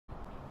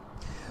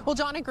Well,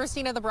 John and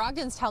Christina, the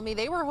Brogdons tell me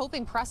they were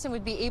hoping Preston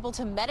would be able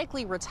to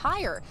medically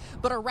retire,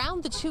 but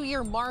around the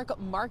 2-year mark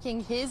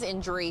marking his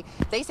injury,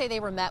 they say they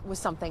were met with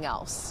something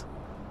else.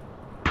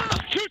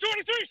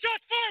 223,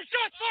 shots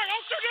fired,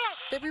 officer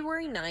down!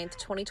 February 9th,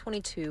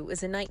 2022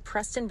 is a night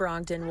Preston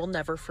Brogdon will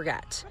never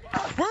forget.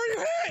 Where are you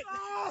hit?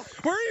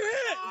 Where are you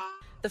hit?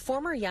 The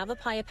former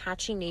Yavapai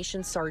Apache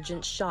Nation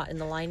sergeant shot in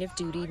the line of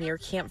duty near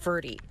Camp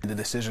Verde. The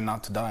decision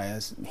not to die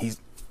is he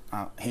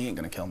ain't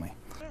gonna kill me.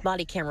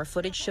 Body camera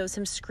footage shows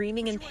him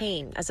screaming in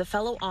pain as a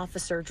fellow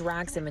officer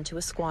drags him into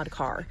a squad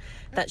car.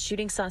 That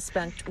shooting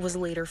suspect was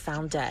later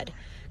found dead.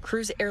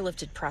 Crews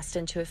airlifted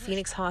Preston to a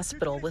Phoenix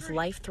hospital with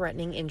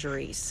life-threatening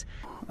injuries.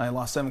 I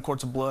lost 7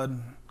 quarts of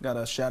blood, got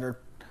a shattered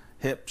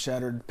hip,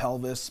 shattered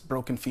pelvis,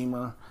 broken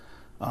femur,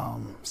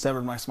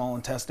 severed my small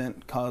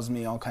intestine, caused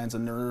me all kinds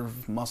of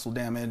nerve, muscle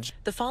damage.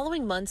 The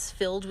following months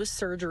filled with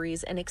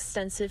surgeries and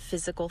extensive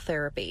physical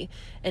therapy.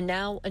 And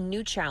now a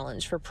new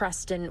challenge for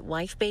Preston,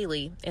 wife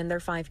Bailey, and their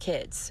 5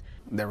 kids.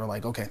 They were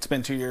like, okay, it's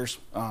been 2 years.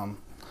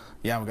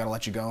 Yeah, we gotta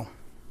let you go.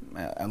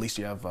 At least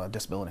you have a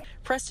disability.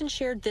 Preston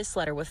shared this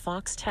letter with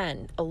Fox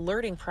 10,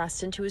 alerting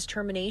Preston to his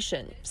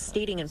termination,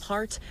 stating in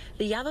part,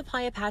 the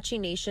Yavapai Apache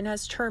Nation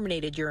has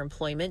terminated your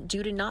employment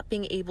due to not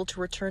being able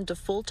to return to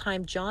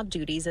full-time job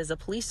duties as a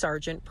police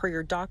sergeant per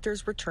your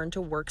doctor's return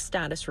to work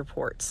status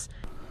reports.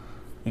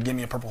 You give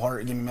me a Purple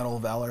Heart, you give me Medal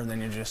of Valor, and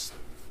then you just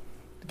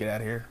get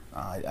out of here.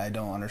 I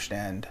don't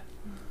understand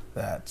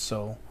that,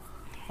 so.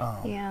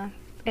 Yeah.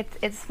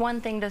 It's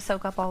one thing to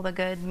soak up all the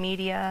good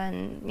media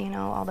and, you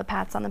know, all the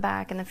pats on the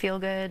back and the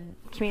feel-good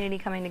community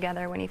coming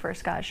together when he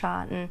first got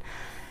shot, and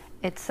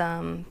it's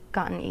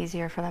gotten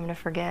easier for them to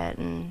forget,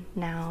 and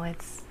now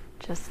it's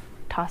just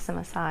toss them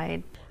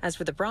aside. As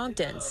for the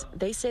Brogdons,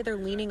 they say they're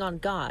leaning on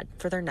God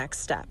for their next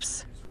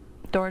steps.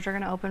 Doors are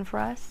going to open for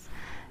us,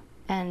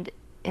 and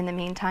in the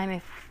meantime,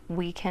 if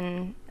we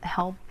can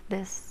help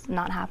this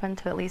not happen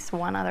to at least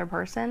one other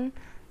person,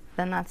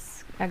 then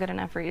that's a good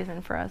enough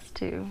reason for us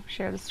to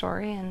share the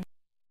story. And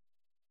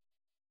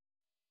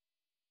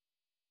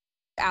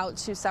out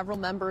to several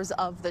members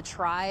of the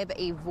tribe,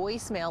 a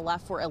voicemail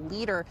left for a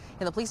leader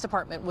in the police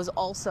department was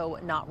also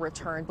not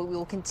returned, but we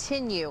will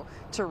continue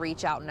to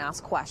reach out and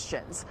ask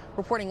questions.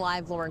 Reporting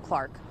live, Lauren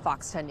Clark,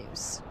 Fox 10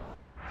 News.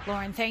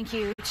 Lauren, thank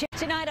you.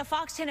 Tonight, a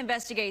Fox 10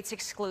 Investigates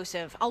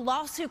exclusive. A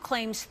lawsuit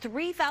claims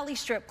 3 Valley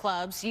strip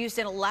clubs used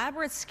an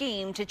elaborate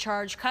scheme to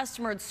charge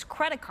customers'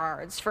 credit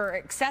cards for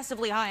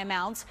excessively high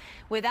amounts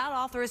without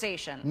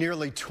authorization.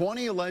 Nearly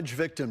 20 alleged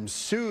victims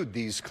sued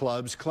these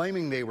clubs,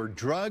 claiming they were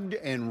drugged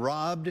and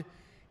robbed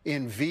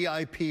in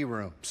VIP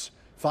rooms.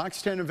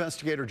 Fox 10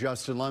 investigator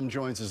Justin Lum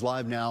joins us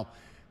live now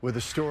with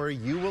a story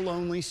you will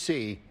only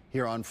see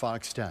here on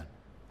Fox 10.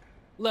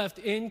 Left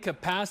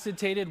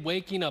incapacitated,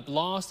 waking up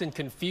lost and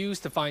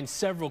confused to find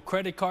several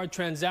credit card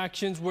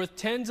transactions worth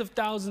tens of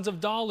thousands of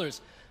dollars.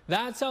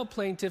 That's how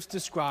plaintiffs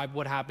describe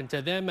what happened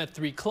to them at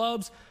 3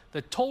 clubs.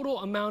 The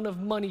total amount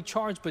of money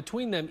charged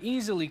between them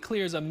easily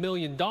clears $1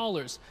 million.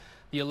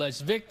 The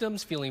alleged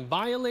victims feeling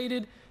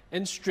violated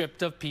and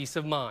stripped of peace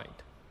of mind.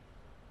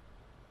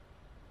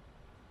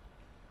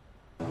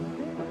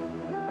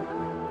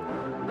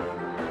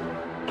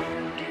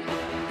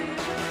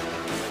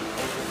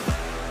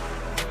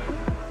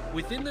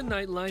 Within the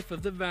nightlife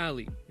of the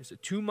Valley is a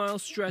 2-mile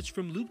stretch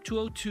from Loop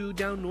 202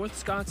 down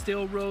North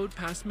Scottsdale Road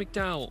past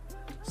McDowell.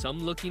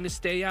 Some looking to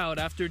stay out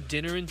after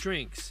dinner and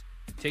drinks.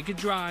 Take a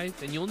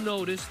drive and you'll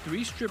notice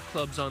 3 strip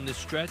clubs on this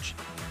stretch: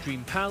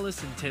 Dream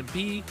Palace in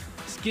Tempe,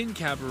 Skin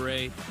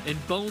Cabaret,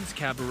 and Bones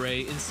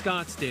Cabaret in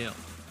Scottsdale.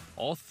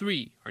 All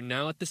 3 are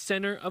now at the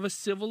center of a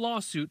civil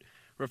lawsuit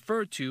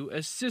referred to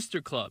as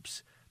sister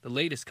clubs. The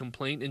latest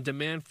complaint in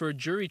demand for a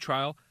jury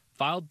trial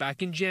filed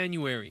back in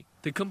January.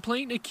 The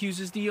complaint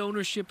accuses the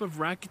ownership of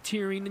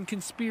racketeering and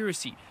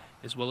conspiracy,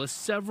 as well as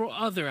several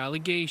other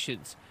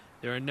allegations.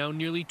 There are now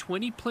nearly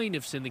 20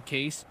 plaintiffs in the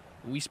case,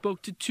 and we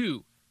spoke to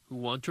 2 who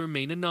want to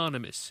remain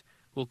anonymous.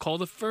 We'll call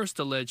the first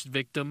alleged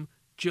victim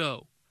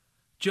Joe.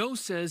 Joe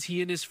says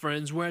he and his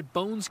friends were at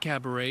Bones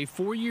Cabaret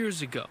 4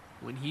 years ago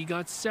when he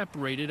got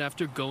separated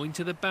after going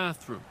to the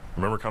bathroom. I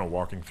remember kind of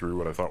walking through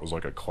what I thought was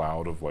like a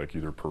cloud of like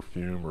either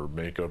perfume or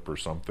makeup or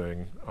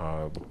something,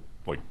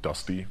 like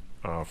dusty.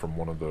 From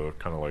one of the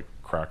kind of like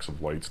cracks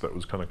of lights that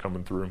was kind of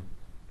coming through.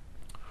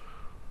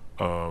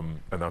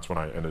 And that's when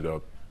I ended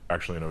up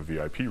actually in a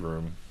VIP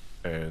room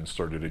and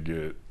started to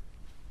get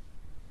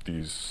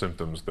these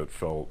symptoms that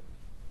felt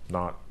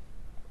not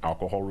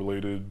alcohol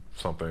related,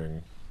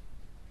 something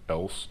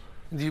else.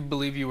 Do you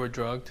believe you were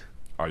drugged?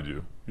 I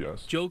do,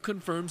 yes. Joe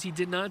confirms he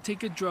did not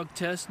take a drug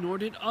test, nor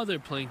did other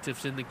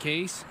plaintiffs in the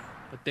case,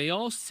 but they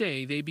all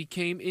say they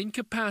became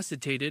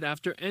incapacitated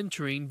after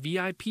entering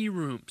VIP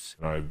rooms.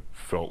 I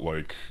felt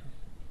like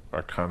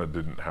I kind of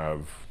didn't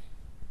have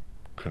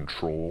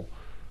control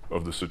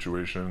of the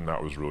situation.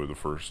 That was really the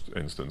first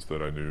instance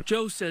that I knew.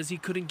 Joe says he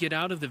couldn't get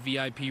out of the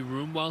VIP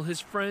room while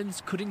his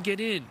friends couldn't get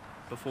in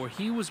before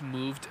he was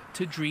moved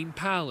to Dream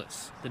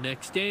Palace. The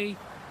next day,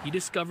 he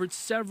discovered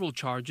several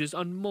charges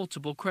on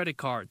multiple credit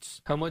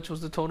cards. How much was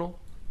the total?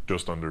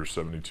 just under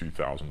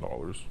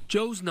 $72,000.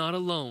 Joe's not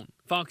alone.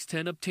 Fox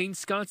 10 obtained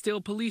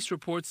Scottsdale police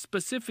reports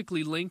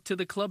specifically linked to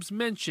the clubs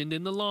mentioned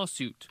in the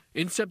lawsuit.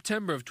 In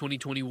September of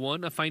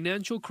 2021, a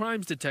financial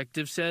crimes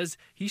detective says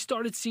he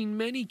started seeing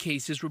many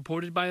cases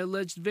reported by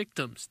alleged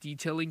victims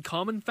detailing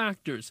common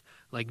factors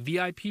like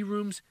VIP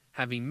rooms,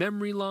 having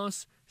memory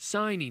loss,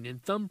 signing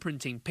and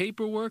thumbprinting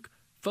paperwork,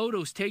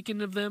 photos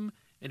taken of them,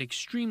 and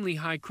extremely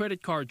high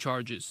credit card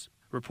charges.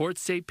 Reports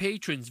say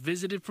patrons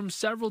visited from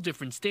several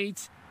different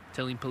states,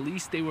 telling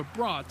police they were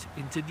brought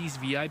into these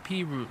VIP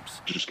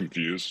rooms. Just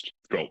confused,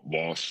 felt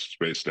lost,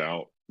 spaced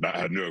out. I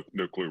had no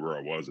clue where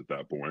I was at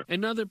that point.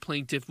 Another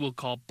plaintiff we'll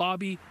call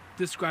Bobby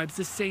describes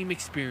the same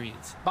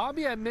experience.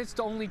 Bobby admits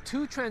to only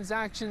 2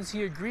 transactions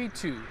he agreed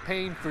to,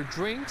 paying for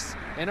drinks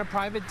and a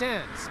private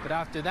dance. But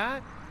after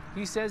that,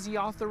 he says he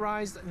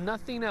authorized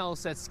nothing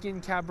else at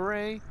Skin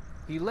Cabaret.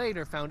 He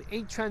later found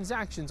 8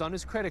 transactions on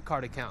his credit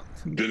card account.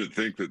 Didn't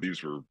think that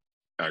these were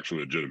actually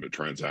legitimate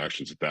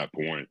transactions at that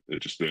point.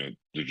 It just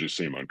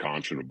seemed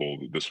unconscionable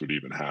that this would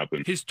even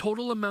happen. His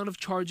total amount of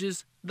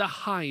charges, the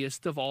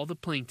highest of all the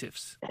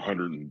plaintiffs.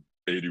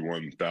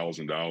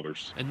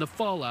 $181,000. And the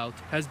fallout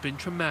has been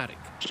traumatic.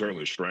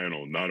 Certainly strain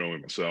on not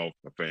only myself,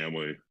 my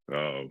family,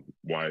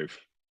 wife.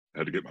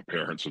 Had to get my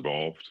parents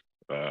involved.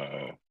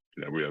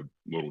 We have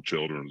little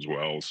children as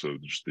well, so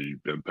just the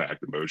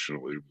impact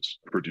emotionally was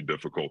pretty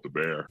difficult to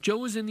bear. Joe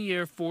was in the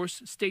Air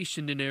Force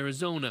stationed in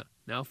Arizona,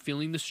 now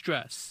feeling the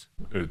stress.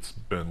 It's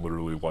been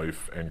literally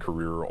life and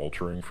career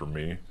altering for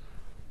me.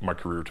 My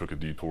career took a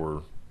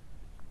detour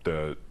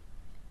that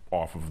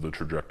off of the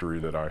trajectory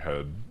that I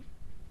had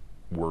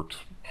worked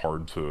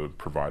hard to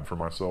provide for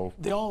myself.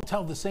 They all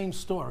tell the same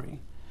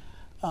story,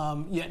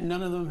 yet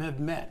none of them have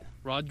met.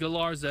 Rod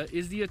Galarza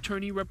is the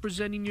attorney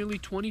representing nearly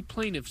 20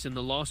 plaintiffs in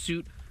the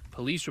lawsuit.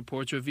 Police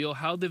reports reveal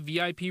how the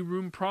VIP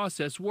room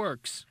process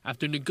works.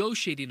 After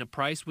negotiating a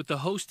price with the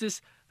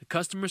hostess, the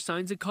customer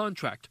signs a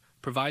contract,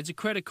 provides a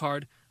credit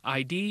card,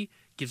 ID,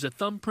 gives a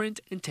thumbprint,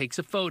 and takes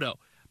a photo.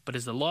 But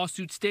as the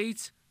lawsuit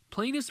states,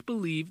 plaintiffs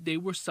believe they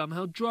were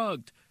somehow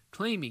drugged,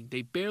 claiming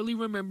they barely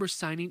remember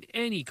signing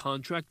any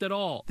contract at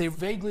all. They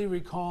vaguely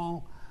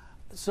recall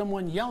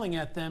someone yelling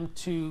at them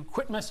to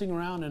quit messing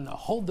around and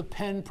hold the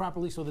pen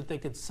properly so that they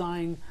could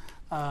sign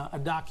a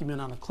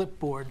document on a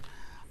clipboard.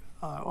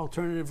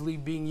 Alternatively,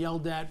 being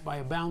yelled at by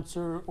a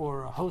bouncer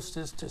or a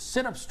hostess to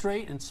sit up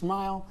straight and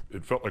smile.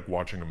 It felt like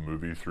watching a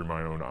movie through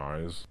my own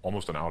eyes,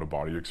 almost an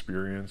out-of-body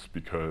experience,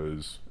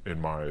 because in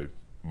my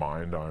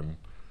mind I'm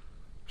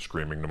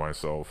screaming to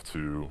myself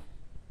that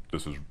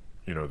this is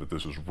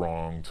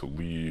wrong, to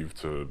leave,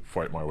 to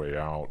fight my way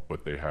out,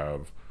 but they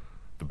have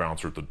the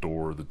bouncer at the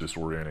door, the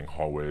disorienting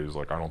hallways,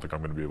 I don't think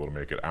I'm going to be able to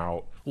make it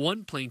out.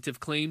 One plaintiff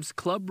claims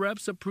club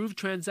reps approved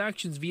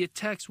transactions via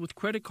text with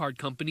credit card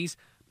companies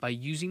by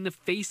using the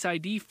Face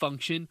ID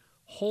function,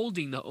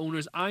 holding the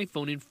owner's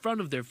iPhone in front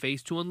of their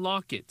face to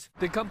unlock it.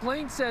 The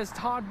complaint says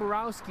Todd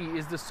Borowski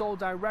is the sole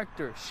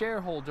director,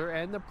 shareholder,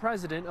 and the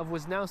president of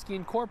Wisnowski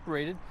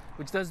Incorporated,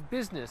 which does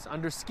business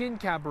under Skin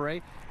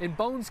Cabaret and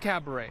Bones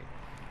Cabaret.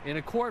 In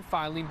a court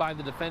filing by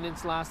the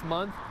defendants last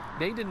month,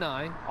 they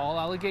deny all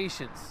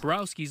allegations.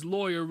 Borowski's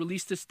lawyer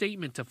released a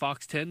statement to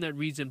Fox 10 that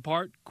reads in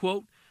part,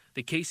 quote,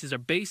 "The cases are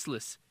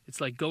baseless. It's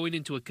like going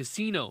into a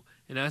casino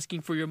and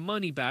asking for your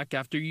money back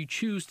after you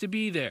choose to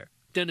be there."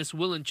 Dennis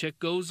Willenchick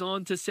goes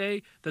on to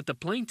say that the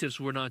plaintiffs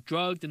were not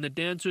drugged and the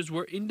dancers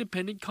were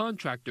independent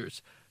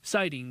contractors,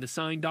 citing the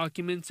signed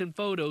documents and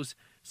photos,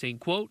 saying,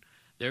 quote,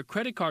 "Their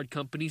credit card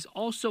companies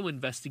also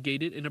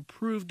investigated and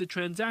approved the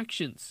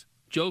transactions."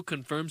 Joe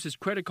confirms his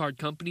credit card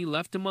company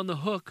left him on the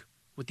hook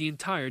with the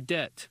entire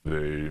debt.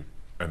 They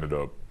ended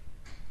up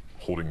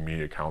holding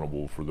me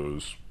accountable for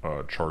those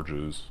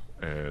charges,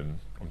 and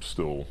I'm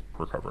still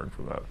recovering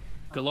from that.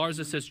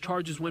 Galarza says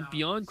charges went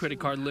beyond credit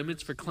card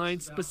limits for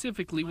clients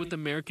specifically with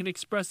American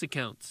Express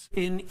accounts.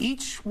 In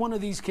each one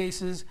of these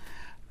cases,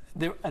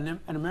 an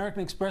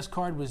American Express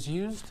card was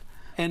used,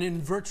 and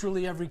in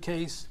virtually every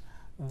case,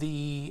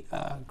 the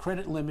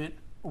credit limit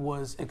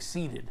was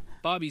exceeded.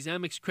 Bobby's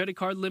Amex credit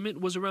card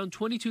limit was around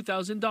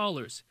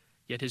 $22,000,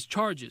 yet his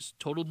charges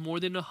totaled more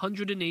than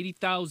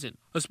 $180,000.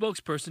 A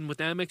spokesperson with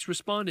Amex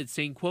responded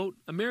saying, quote,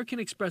 "American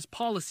Express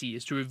policy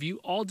is to review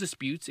all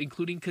disputes,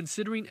 including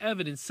considering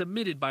evidence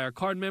submitted by our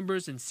card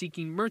members and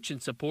seeking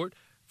merchant support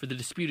for the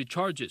disputed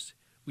charges.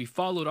 We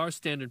followed our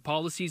standard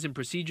policies and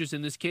procedures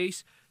in this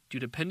case. Due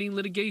to pending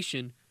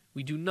litigation,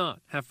 we do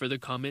not have further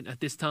comment at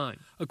this time."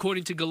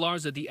 According to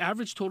Galarza, the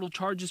average total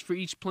charges for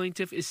each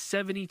plaintiff is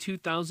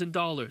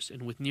 $72,000,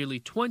 and with nearly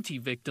 20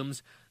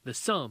 victims, the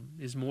sum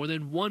is more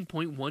than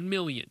 $1.1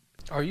 million.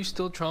 Are you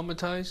still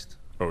traumatized?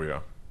 Oh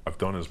yeah. I've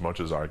done as much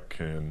as I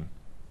can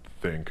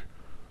think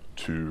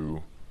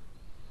to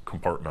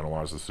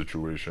compartmentalize the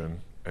situation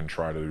and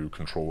try to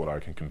control what I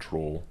can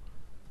control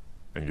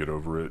and get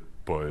over it,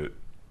 but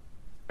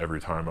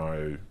every time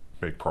I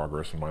make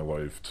progress in my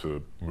life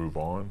to move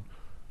on,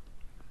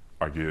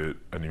 I get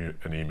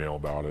an email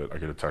about it, I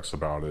get a text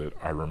about it.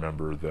 I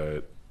remember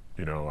that,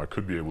 I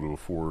could be able to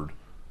afford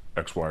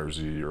X, Y, or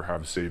Z or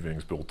have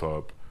savings built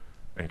up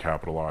and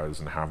capitalize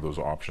and have those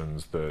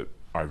options that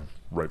I've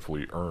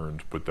rightfully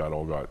earned, but that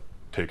all got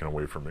taken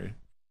away from me.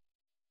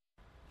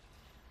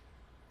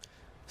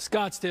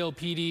 Scottsdale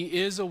PD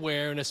is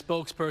aware, and a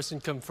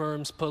spokesperson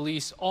confirms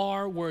police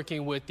are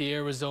working with the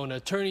Arizona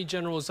Attorney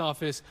General's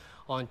office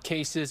on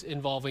cases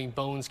involving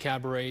Bones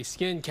Cabaret,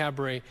 Skin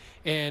Cabaret,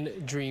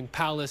 and Dream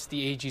Palace.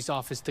 The AG's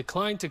office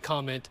declined to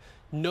comment.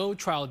 No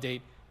trial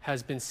date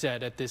has been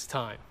set at this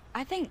time.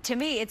 I think, to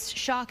me, it's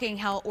shocking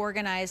how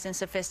organized and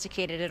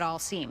sophisticated it all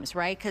seems,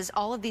 right? Because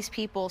all of these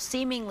people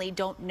seemingly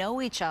don't know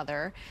each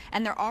other,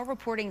 and they're all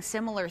reporting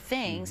similar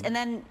things. And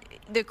then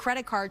the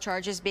credit card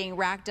charges being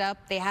racked up,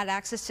 they had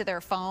access to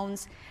their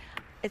phones.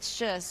 It's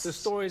just... The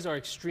stories are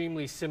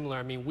extremely similar.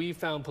 I mean, we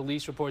found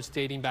police reports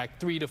dating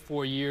back 3 to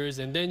 4 years,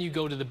 and then you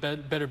go to the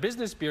Better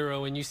Business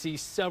Bureau and you see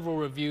several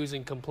reviews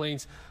and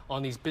complaints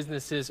on these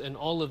businesses, and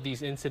all of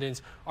these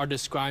incidents are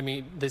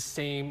describing the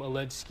same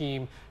alleged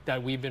scheme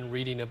that we've been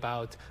reading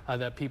about,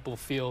 that people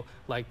feel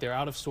like they're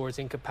out of sorts,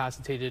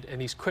 incapacitated, and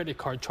these credit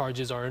card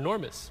charges are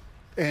enormous.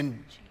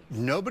 And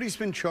nobody's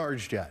been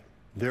charged yet.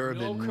 There have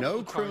been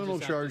no criminal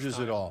charges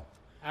at all.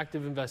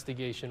 Active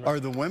investigation. Are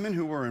the women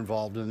who were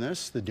involved in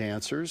this, the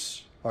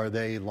dancers, are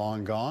they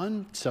long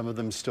gone? Some of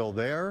them still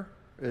there?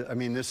 I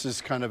mean, this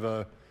is kind of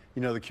a,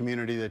 you know, the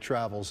community that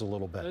travels a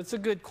little bit. It's a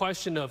good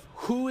question of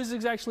who is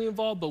exactly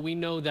involved, but we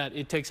know that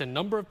it takes a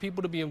number of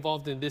people to be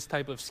involved in this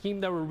type of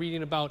scheme that we're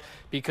reading about,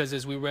 because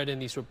as we read in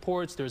these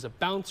reports, there's a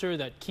bouncer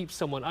that keeps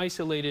someone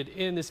isolated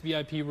in this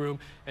VIP room,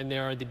 and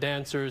there are the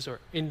dancers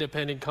or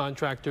independent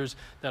contractors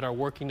that are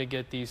working to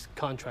get these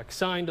contracts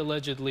signed,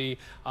 allegedly,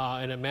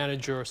 and a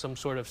manager or some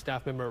sort of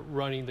staff member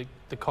running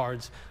the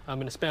cards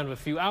in a span of a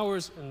few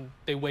hours, and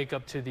they wake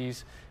up to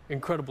these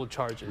incredible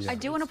charges. I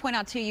do want to point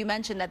out, too, you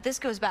mentioned that this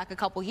goes back a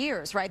couple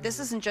years, right? This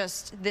isn't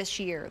just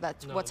this year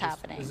that's what's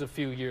happening. This is a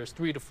few years,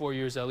 3 to 4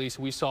 years at least.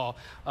 We saw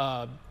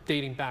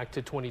dating back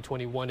to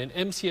 2021. And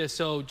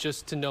MCSO,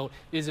 just to note,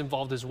 is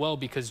involved as well,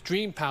 because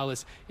Dream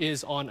Palace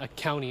is on a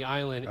county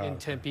island in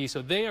Tempe.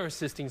 So they are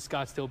assisting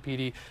Scottsdale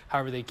PD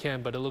however they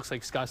can. But it looks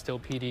like Scottsdale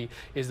PD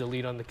is the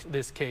lead on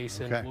this case,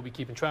 and we'll be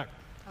keeping track.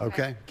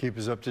 Okay. Keep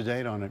us up to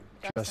date on it.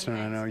 Justin,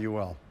 I know you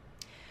will.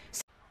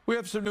 We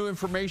have some new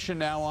information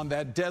now on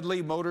that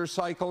deadly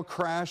motorcycle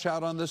crash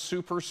out on the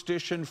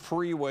Superstition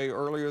Freeway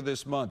earlier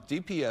this month.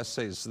 DPS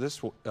says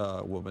this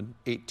woman,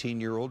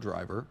 18-year-old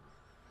driver,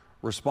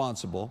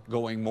 responsible,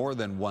 going more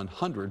than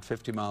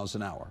 150 miles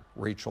an hour,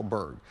 Rachel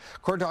Berg.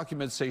 Court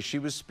documents say she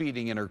was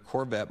speeding in her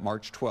Corvette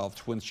March 12th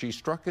when she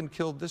struck and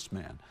killed this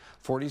man,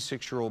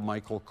 46-year-old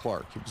Michael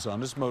Clark. He was on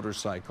his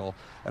motorcycle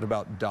at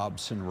about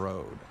Dobson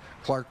Road.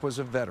 Clark was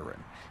a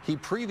veteran. He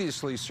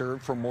previously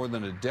served for more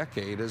than a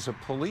decade as a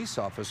police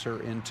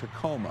officer in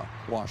Tacoma,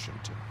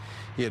 Washington.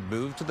 He had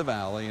moved to the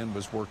Valley and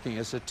was working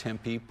as a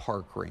Tempe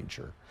park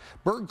ranger.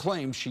 Berg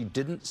claims she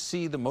didn't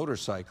see the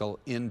motorcycle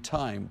in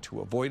time to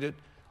avoid it,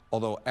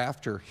 although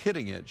after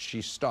hitting it,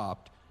 she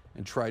stopped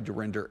and tried to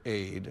render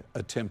aid,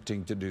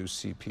 attempting to do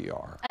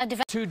CPR.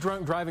 Two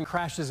drunk driving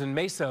crashes in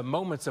Mesa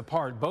moments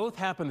apart. Both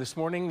happened this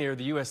morning near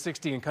the US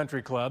 60 and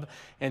Country Club.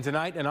 And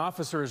tonight, an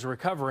officer is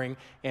recovering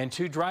and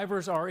 2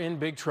 drivers are in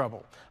big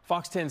trouble.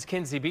 Fox 10's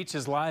Kinsey Beach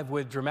is live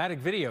with dramatic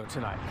video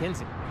tonight.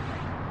 Kinsey.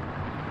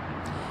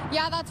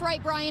 Yeah, that's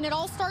right, Brian. It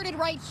all started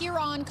right here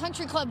on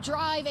Country Club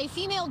Drive. A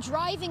female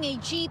driving a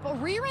Jeep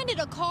rear-ended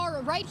a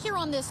car right here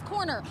on this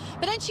corner,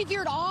 but then she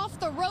veered off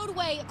the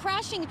roadway,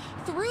 crashing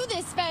through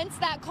this fence.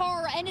 That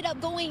car ended up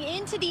going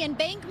into the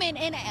embankment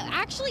and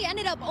actually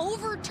ended up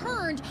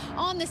overturned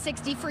on the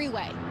 60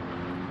 freeway.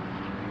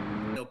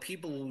 You know,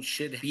 people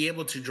should be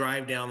able to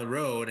drive down the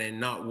road and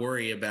not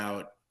worry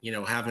about, you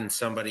know, having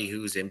somebody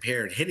who's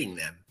impaired hitting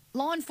them.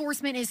 Law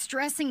enforcement is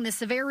stressing the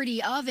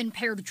severity of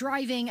impaired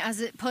driving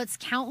as it puts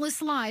countless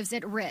lives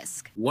at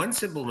risk. One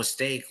simple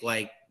mistake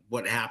like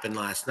what happened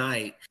last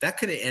night, that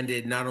could have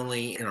ended not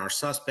only in our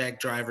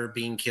suspect driver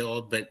being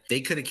killed, but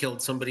they could have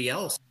killed somebody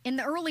else. In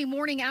the early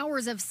morning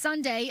hours of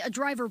Sunday, a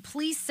driver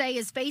police say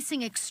is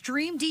facing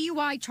extreme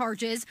DUI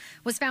charges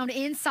was found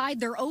inside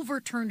their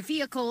overturned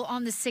vehicle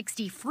on the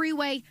 60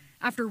 freeway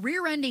after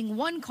rear-ending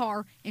one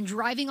car and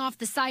driving off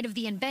the side of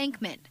the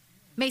embankment.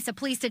 Mesa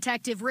Police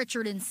Detective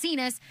Richard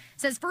Encinas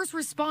says first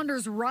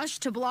responders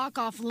rushed to block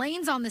off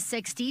lanes on the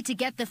 60 to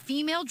get the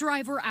female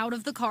driver out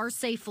of the car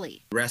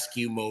safely.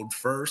 Rescue mode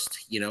first,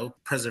 you know,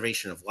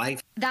 preservation of life.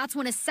 That's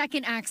when a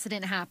second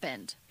accident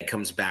happened. It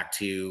comes back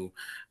to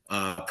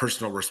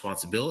personal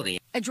responsibility.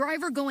 A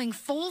driver going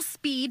full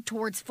speed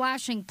towards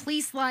flashing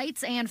police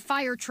lights and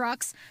fire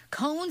trucks,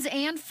 cones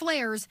and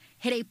flares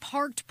hit a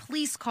parked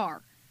police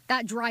car.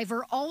 That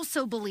driver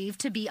also believed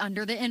to be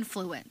under the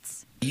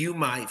influence. You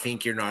might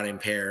think you're not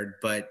impaired,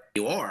 but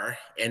you are.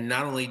 And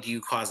not only do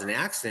you cause an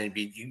accident,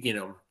 but you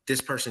know,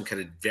 this person could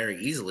have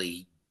very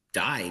easily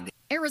died.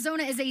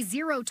 Arizona is a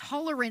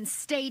zero-tolerance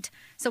state,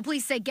 so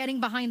police say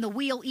getting behind the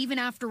wheel even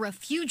after a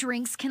few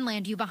drinks can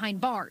land you behind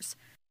bars.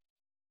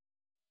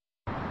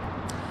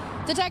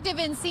 Detective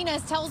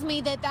Encinas tells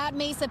me that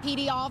Mesa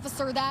PD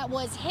officer that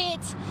was hit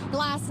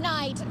last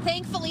night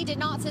thankfully did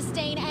not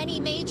sustain any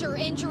major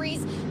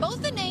injuries.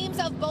 Both the names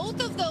of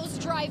both of those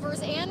drivers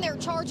and their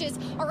charges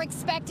are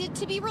expected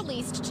to be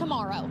released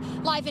tomorrow.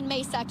 Live in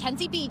Mesa,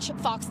 Kenzie Beach,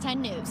 Fox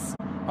 10 News.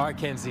 All right,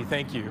 Kenzie,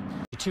 thank you.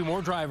 2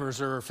 more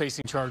drivers are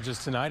facing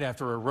charges tonight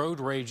after a road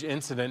rage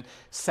incident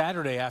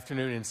Saturday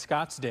afternoon in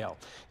Scottsdale.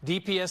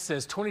 DPS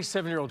says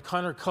 27-year-old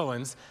Connor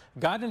Cullens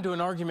got into an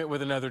argument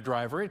with another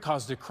driver. It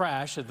caused a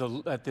crash at the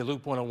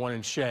Loop 101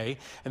 in Shea,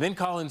 and then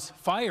Collins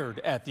fired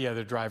at the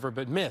other driver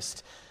but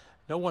missed.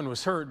 No one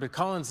was hurt, but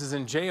Collins is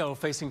in jail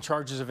facing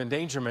charges of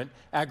endangerment,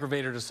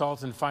 aggravated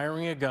assault, and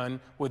firing a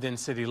gun within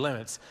city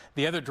limits.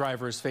 The other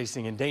driver is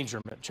facing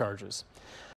endangerment charges.